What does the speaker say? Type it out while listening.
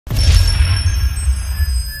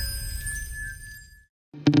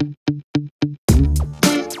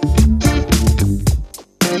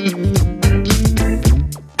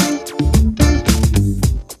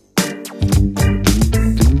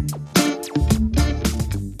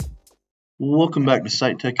Welcome back to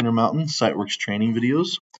Site Tech Intermountain Siteworks training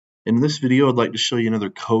videos. In this video, I'd like to show you another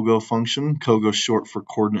COGO function. COGO is short for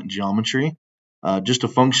coordinate geometry. Just a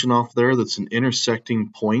function off there that's an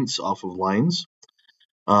intersecting points off of lines.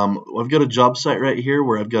 I've got a job site right here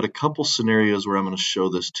where I've got a couple scenarios where I'm going to show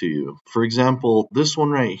this to you. For example, this one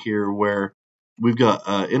right here where we've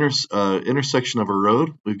got intersection of a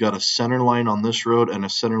road. We've got a center line on this road and a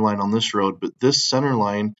center line on this road, but this center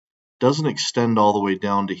line doesn't extend all the way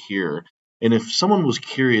down to here. And if someone was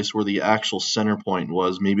curious where the actual center point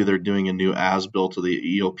was, maybe they're doing a new as-built to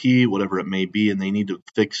the EOP, whatever it may be, and they need to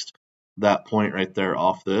fix that point right there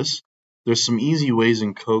off this. There's some easy ways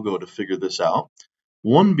in COGO to figure this out.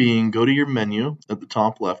 One being, go to your menu at the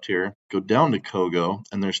top left here, go down to COGO,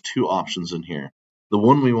 and there's two options in here. The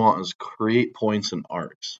one we want is create points and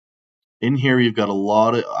arcs. In here, you've got a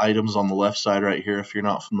lot of items on the left side right here if you're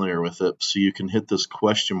not familiar with it. So you can hit this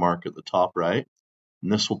question mark at the top right,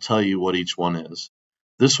 and this will tell you what each one is.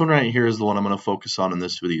 This one right here is the one I'm going to focus on in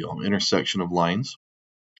this video, intersection of lines.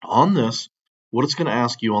 On this, what it's going to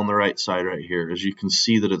ask you on the right side right here is you can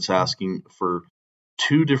see that it's asking for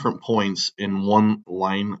two different points in one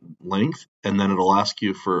line length, and then it'll ask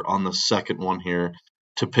you for, on the second one here,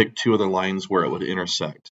 to pick two other lines where it would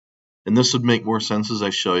intersect. And this would make more sense as I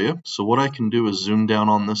show you. So what I can do is zoom down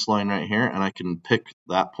on this line right here, and I can pick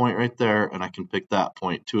that point right there, and I can pick that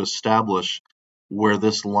point to establish where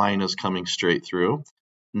this line is coming straight through.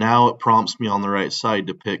 Now it prompts me on the right side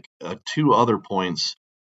to pick two other points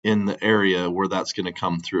in the area where that's going to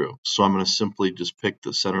come through. So I'm going to simply just pick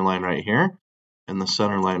the center line right here and the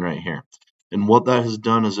center line right here. And what that has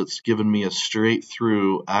done is it's given me a straight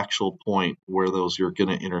through actual point where those are going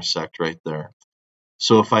to intersect right there.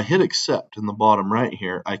 So if I hit accept in the bottom right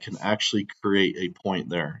here, I can actually create a point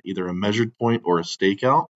there, either a measured point or a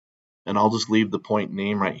stakeout. And I'll just leave the point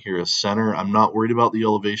name right here as center. I'm not worried about the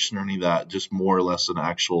elevation or any of that, just more or less an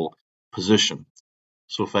actual position.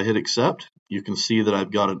 So if I hit accept, you can see that I've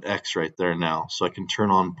got an X right there now. So I can turn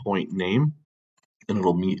on point name, and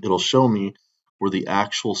it'll show me where the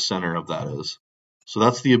actual center of that is. So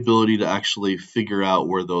that's the ability to actually figure out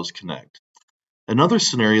where those connect. Another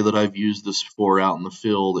scenario that I've used this for out in the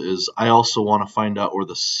field is I also want to find out where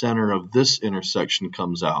the center of this intersection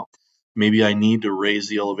comes out. Maybe I need to raise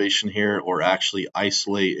the elevation here or actually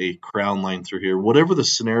isolate a crown line through here. Whatever the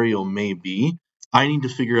scenario may be, I need to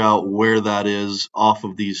figure out where that is off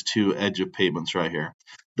of these two edge of pavements right here.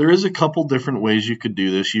 There is a couple different ways you could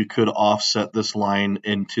do this. You could offset this line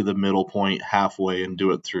into the middle point halfway and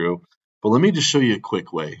do it through. But let me just show you a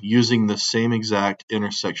quick way using the same exact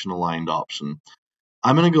intersection aligned option.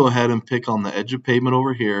 I'm going to go ahead and pick on the edge of pavement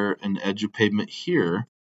over here and edge of pavement here.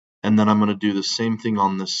 And then I'm going to do the same thing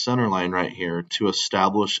on this center line right here to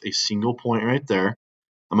establish a single point right there.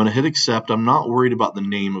 I'm going to hit accept. I'm not worried about the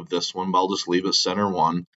name of this one, but I'll just leave it center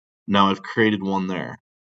one. Now I've created one there.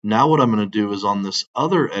 Now what I'm going to do is on this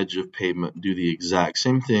other edge of pavement, do the exact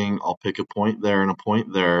same thing. I'll pick a point there and a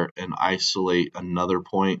point there and isolate another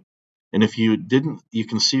point. And if you didn't, you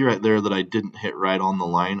can see right there that I didn't hit right on the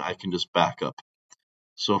line. I can just back up.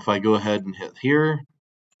 So if I go ahead and hit here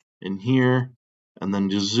and here, and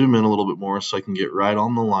then just zoom in a little bit more so I can get right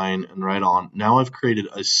on the line and right on. Now I've created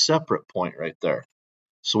a separate point right there.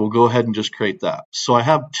 So we'll go ahead and just create that. So I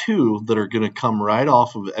have two that are going to come right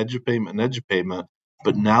off of edge of pavement and edge of pavement,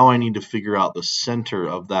 but now I need to figure out the center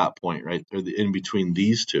of that point right there, in between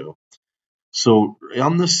these two. So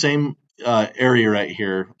on the same area right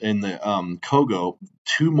here in the COGO,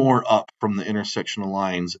 two more up from the intersection of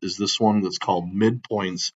lines is this one that's called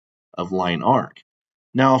midpoints of line arc.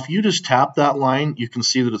 Now, if you just tap that line, you can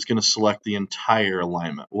see that it's going to select the entire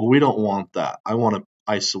alignment. Well, we don't want that. I want to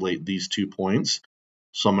isolate these 2 points.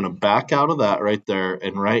 So I'm going to back out of that right there.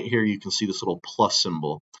 And right here, you can see this little plus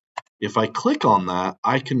symbol. If I click on that,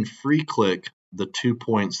 I can free click the 2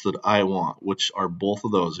 points that I want, which are both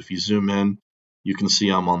of those. If you zoom in, you can see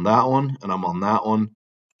I'm on that one and I'm on that one.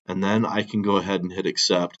 And then I can go ahead and hit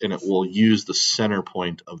accept, and it will use the center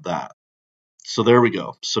point of that. So there we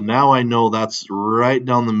go. So now I know that's right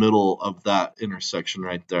down the middle of that intersection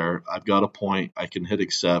right there. I've got a point. I can hit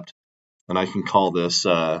accept, and I can call this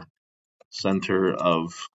center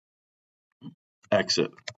of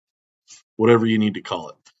exit, whatever you need to call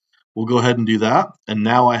it. We'll go ahead and do that, and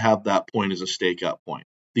now I have that point as a stakeout point.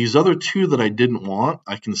 These other two that I didn't want,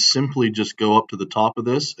 I can simply just go up to the top of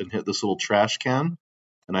this and hit this little trash can,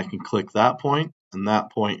 and I can click that point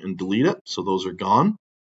and delete it, so those are gone.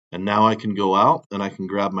 And now I can go out and I can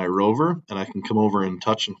grab my rover and I can come over and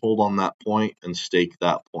touch and hold on that point and stake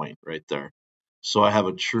that point right there. So I have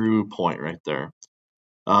a true point right there.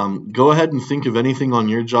 Go ahead and think of anything on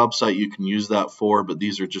your job site you can use that for, but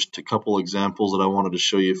these are just a couple examples that I wanted to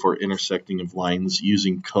show you for intersecting of lines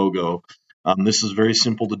using COGO. This is very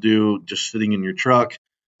simple to do, just sitting in your truck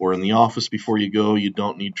or in the office before you go. You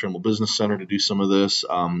don't need Trimble Business Center to do some of this.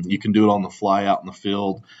 You can do it on the fly out in the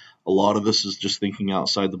field. A lot of this is just thinking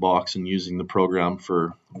outside the box and using the program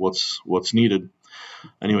for what's needed.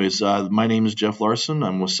 Anyways, my name is Jeff Larson.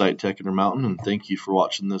 I'm with Site Tech Intermountain, and thank you for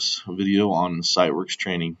watching this video on Siteworks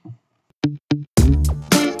training.